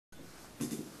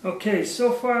Okay,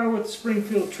 so far with the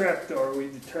Springfield Trapdoor,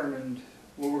 we've determined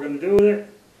what we're going to do with it.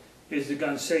 Is the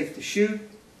gun safe to shoot?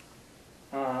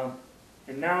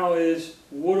 And now is,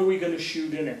 what are we going to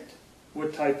shoot in it?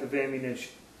 What type of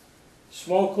ammunition?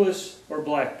 Smokeless or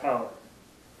black powder?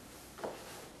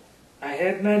 I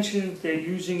had mentioned that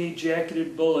using a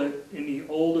jacketed bullet in the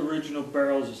old original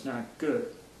barrels is not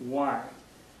good. Why?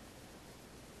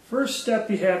 First step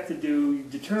you have to do, you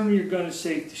determine your gun is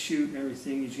safe to shoot and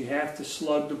everything, is you have to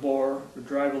slug the bore or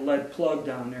drive a lead plug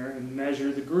down there and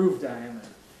measure the groove diameter.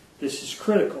 This is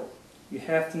critical. You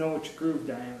have to know what your groove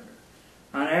diameter.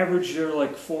 On average, they're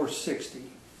like 460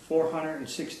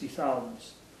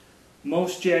 thousandths.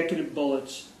 Most jacketed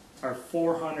bullets are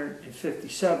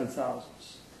 457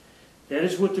 thousandths. That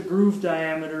is what the groove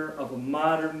diameter of a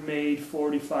modern-made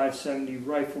 45-70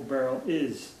 rifle barrel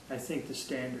is, I think, the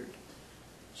standard.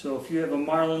 So if you have a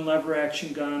Marlin lever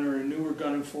action gun or a newer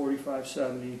gun in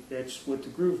 45-70, that's what the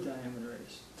groove diameter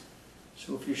is.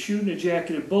 So if you're shooting a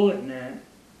jacketed bullet in that,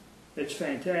 it's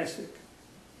fantastic.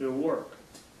 It'll work.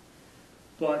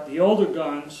 But the older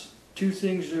guns, two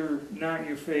things are not in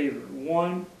your favor.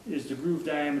 One is the groove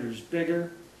diameter is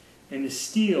bigger, and the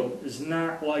steel is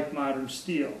not like modern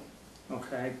steel.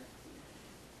 Okay?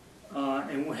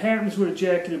 And what happens with a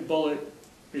jacketed bullet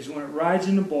is when it rides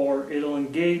in the bore, it'll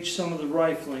engage some of the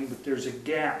rifling, but there's a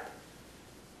gap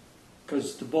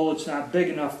because the bullet's not big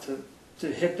enough to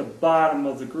hit the bottom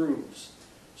of the grooves.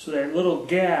 So that little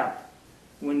gap,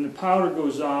 when the powder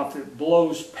goes off, it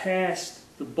blows past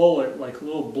the bullet like a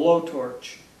little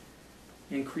blowtorch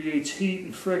and creates heat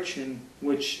and friction,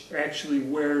 which actually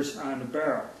wears on the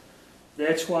barrel.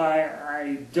 That's why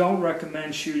I don't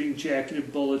recommend shooting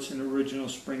jacketed bullets in original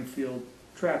Springfield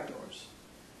trapdoors.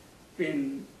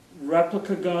 In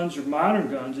replica guns or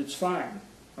modern guns, it's fine,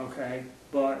 okay?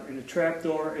 But in a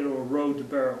trapdoor, it'll erode the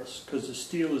barrels because the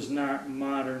steel is not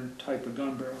modern type of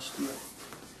gun barrel steel.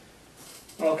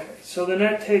 Okay, so then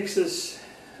that takes us,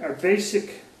 our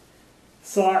basic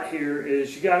thought here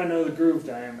is you got to know the groove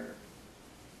diameter.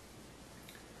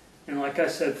 And like I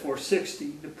said,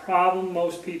 460. The problem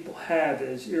most people have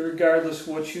is, irregardless of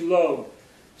what you load,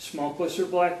 smokeless or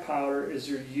black powder, is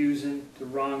they're using the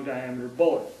wrong diameter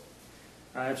bullet.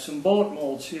 I have some bullet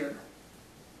molds here,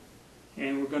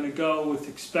 and we're going to go with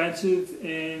expensive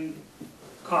and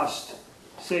cost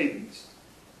savings.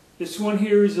 This one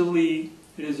here is Elite.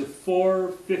 It is a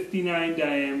 459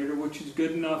 diameter, which is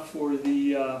good enough for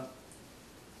the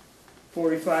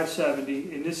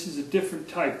 45-70, and this is a different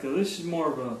type though. This is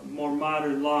more of a more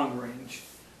modern long range.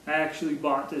 I actually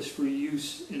bought this for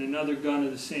use in another gun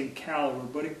of the same caliber,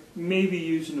 but it may be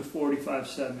used in a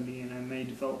 45-70, and I may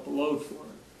develop a load for it.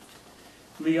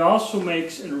 Lee also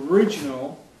makes an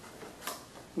original,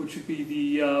 which would be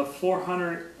the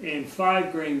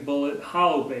 405 grain bullet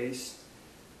hollow base.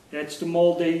 That's the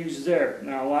mold they use there.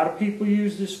 Now a lot of people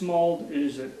use this mold. It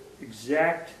is an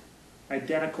exact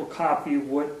identical copy of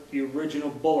what the original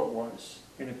bullet was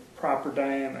in a proper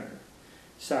diameter,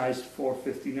 sized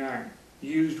 459,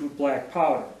 used with black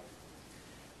powder.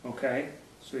 Okay,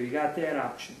 so you got that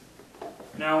option.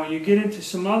 Now when you get into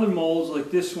some other molds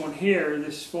like this one here,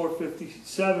 this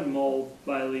 457 mold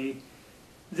by Lee,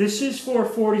 this is for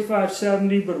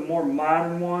 45-70, but a more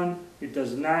modern one. It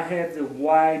does not have the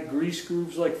wide grease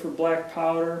grooves like for black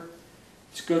powder.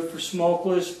 It's good for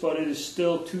smokeless, but it is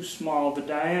still too small of a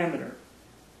diameter.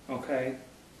 Okay?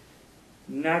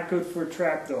 Not good for a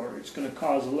trapdoor. It's going to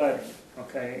cause leading.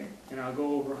 Okay? And I'll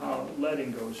go over how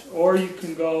leading goes. Or you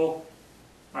can go,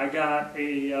 I got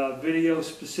a video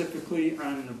specifically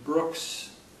on the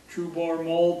Brooks True Bore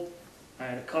mold. I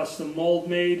had a custom mold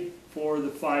made for the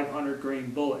 500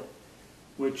 grain bullet,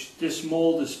 which this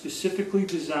mold is specifically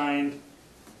designed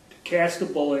to cast a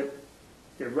bullet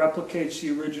that replicates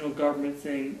the original government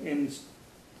thing in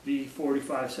the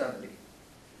 45-70.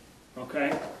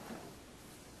 Okay?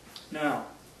 Now,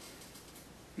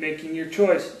 making your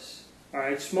choices.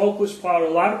 Alright, smokeless powder. A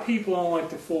lot of people don't like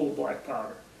to fool with black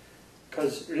powder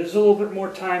because it is a little bit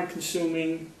more time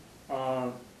consuming.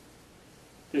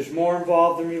 There's more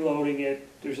involved in reloading it.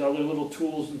 There's other little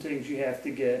tools and things you have to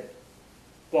get.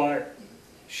 But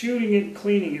shooting it and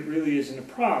cleaning it really isn't a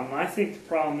problem. I think the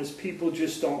problem is people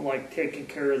just don't like taking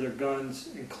care of their guns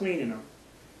and cleaning them.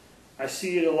 I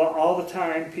see it a lot, all the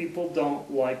time. People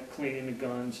don't like cleaning the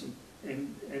guns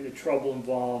and the trouble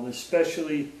involved,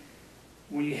 especially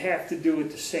when you have to do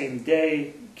it the same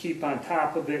day, keep on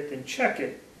top of it, and check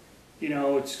it. You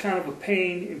know, it's kind of a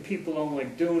pain, and people don't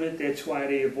like doing it. That's why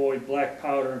they avoid black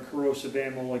powder and corrosive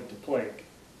ammo like the plague.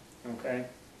 Okay?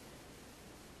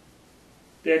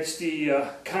 That's the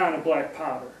con of black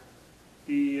powder.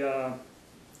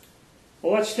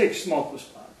 Well, let's take smokeless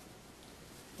powder.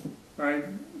 Alright,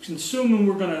 assuming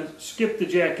we're going to skip the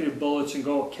jacketed bullets and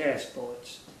go with cast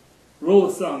bullets. Rule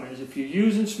of thumb is if you're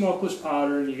using smokeless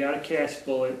powder and you got a cast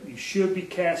bullet, you should be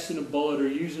casting a bullet or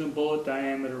using a bullet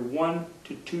diameter 1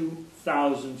 to 2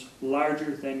 thousandths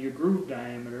larger than your groove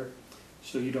diameter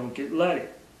so you don't get leaded.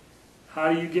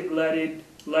 How do you get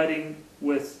leading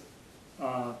with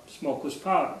smokeless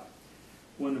powder?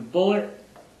 When the bullet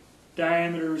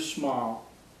diameter is small,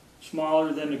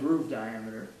 smaller than the groove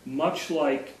diameter, much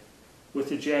like with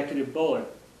a jacketed bullet,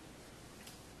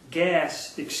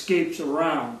 gas escapes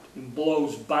around and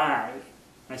blows by.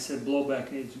 I said blow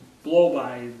back, it's blow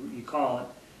by is what you call it.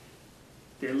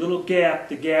 The little gap,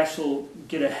 the gas will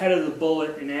get ahead of the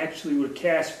bullet, and actually with a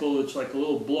cast bullet it's like a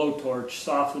little blowtorch,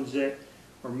 softens it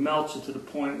or melts it to the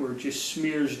point where it just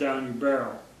smears down your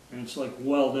barrel and it's like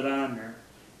welded on there.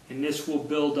 And this will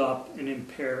build up and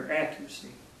impair accuracy.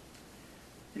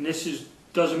 And this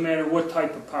doesn't matter what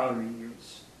type of powder you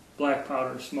use, black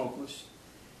powder or smokeless.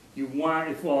 You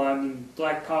want,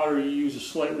 black powder you use a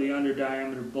slightly under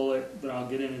diameter bullet, but I'll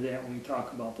get into that when we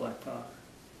talk about black powder.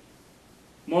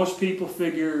 Most people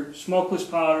figure smokeless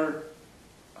powder,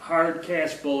 hard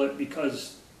cast bullet,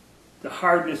 because the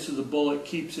hardness of the bullet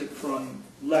keeps it from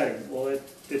leading. Well,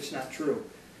 it's not true.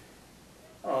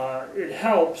 It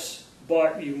helps,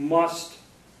 but you must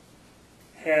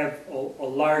have a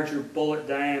larger bullet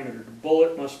diameter. The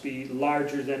bullet must be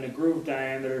larger than the groove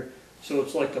diameter, so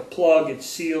it's like a plug, it's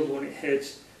sealed when it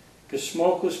hits, because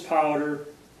smokeless powder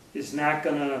is not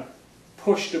going to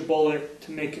push the bullet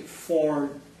to make it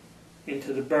form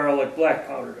into the barrel like black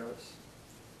powder does.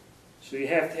 So you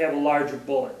have to have a larger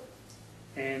bullet.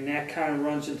 And that kind of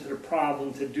runs into the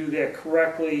problem. To do that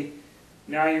correctly,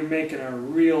 now you're making a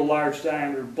real large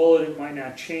diameter bullet. It might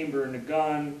not chamber in the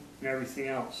gun and everything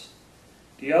else.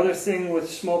 The other thing with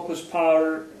smokeless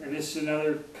powder, and this is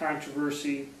another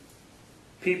controversy,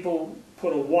 people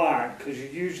put a wad, because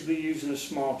you're usually using a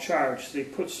small charge. So they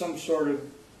put some sort of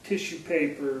tissue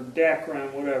paper,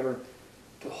 Dacron, whatever,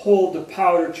 to hold the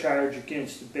powder charge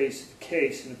against the base of the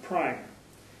case and the primer.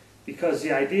 Because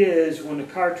the idea is when the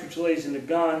cartridge lays in the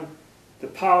gun, the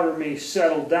powder may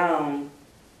settle down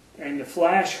and the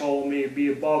flash hole may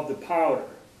be above the powder.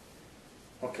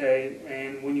 Okay,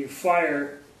 and when you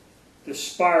fire, the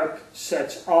spark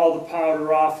sets all the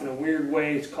powder off in a weird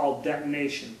way. It's called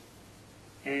detonation.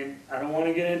 And I don't want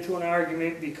to get into an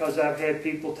argument, because I've had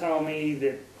people tell me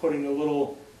that putting a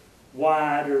little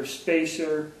wad or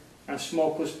spacer on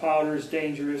smokeless powder is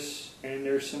dangerous, and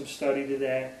there's some study to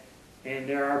that. And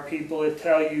there are people that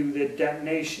tell you that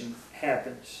detonation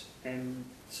happens, and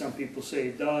some people say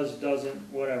it does,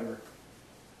 doesn't, whatever.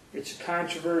 It's a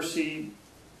controversy.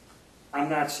 I'm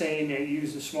not saying that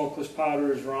using smokeless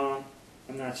powder is wrong.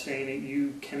 I'm not saying that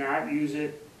you cannot use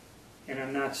it, and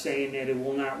I'm not saying that it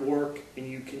will not work and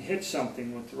you can hit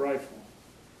something with the rifle.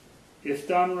 If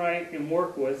done right and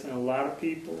worked with, and a lot of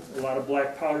people, a lot of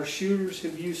black powder shooters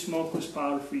have used smokeless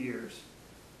powder for years.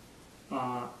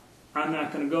 I'm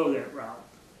not going to go that route.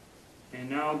 And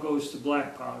now it goes to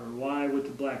black powder. Why with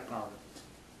the black powder?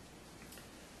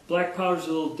 Black powder is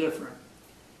a little different.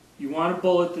 You want a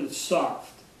bullet that's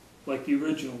soft, like the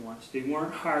original ones. They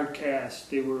weren't hard cast.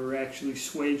 They were actually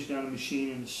swaged on a machine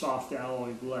in a soft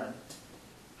alloy lead.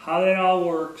 How that all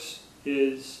works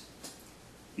is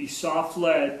the soft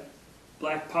lead,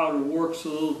 black powder, works a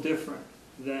little different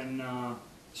than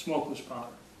smokeless powder.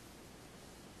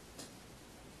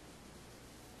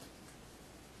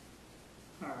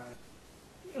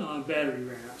 Alright, battery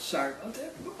ran out, sorry about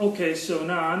that. Okay, so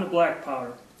now on the black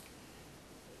powder.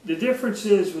 The difference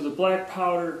is with a black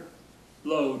powder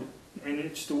load, and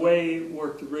it's the way it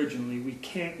worked originally, we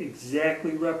can't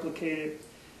exactly replicate it,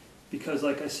 because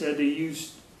like I said, they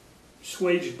used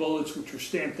swaged bullets which were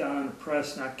stamped down on the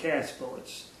press, not cast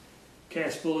bullets.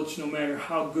 Cast bullets, no matter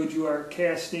how good you are at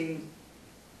casting,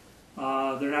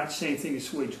 they're not the same thing as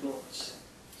swaged bullets.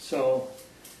 So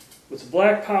with the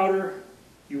black powder,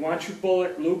 you want your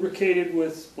bullet lubricated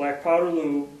with black powder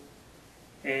lube,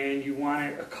 and you want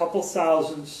it a couple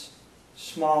thousandths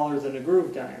smaller than the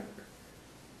groove diameter.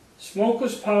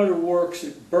 Smokeless powder works,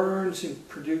 it burns and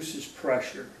produces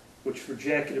pressure, which for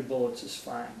jacketed bullets is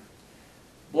fine.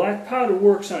 Black powder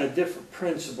works on a different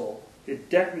principle. It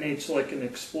detonates like an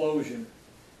explosion,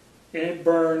 and it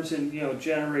burns and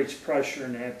generates pressure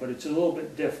in that, but it's a little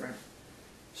bit different.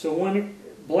 So when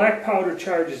black powder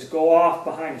charges go off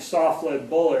behind a soft lead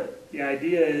bullet, the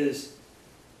idea is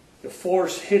the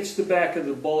force hits the back of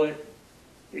the bullet,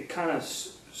 it kind of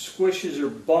squishes or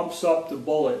bumps up the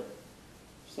bullet.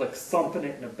 It's like thumping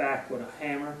it in the back with a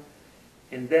hammer,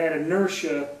 and that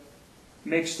inertia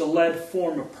makes the lead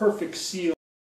form a perfect seal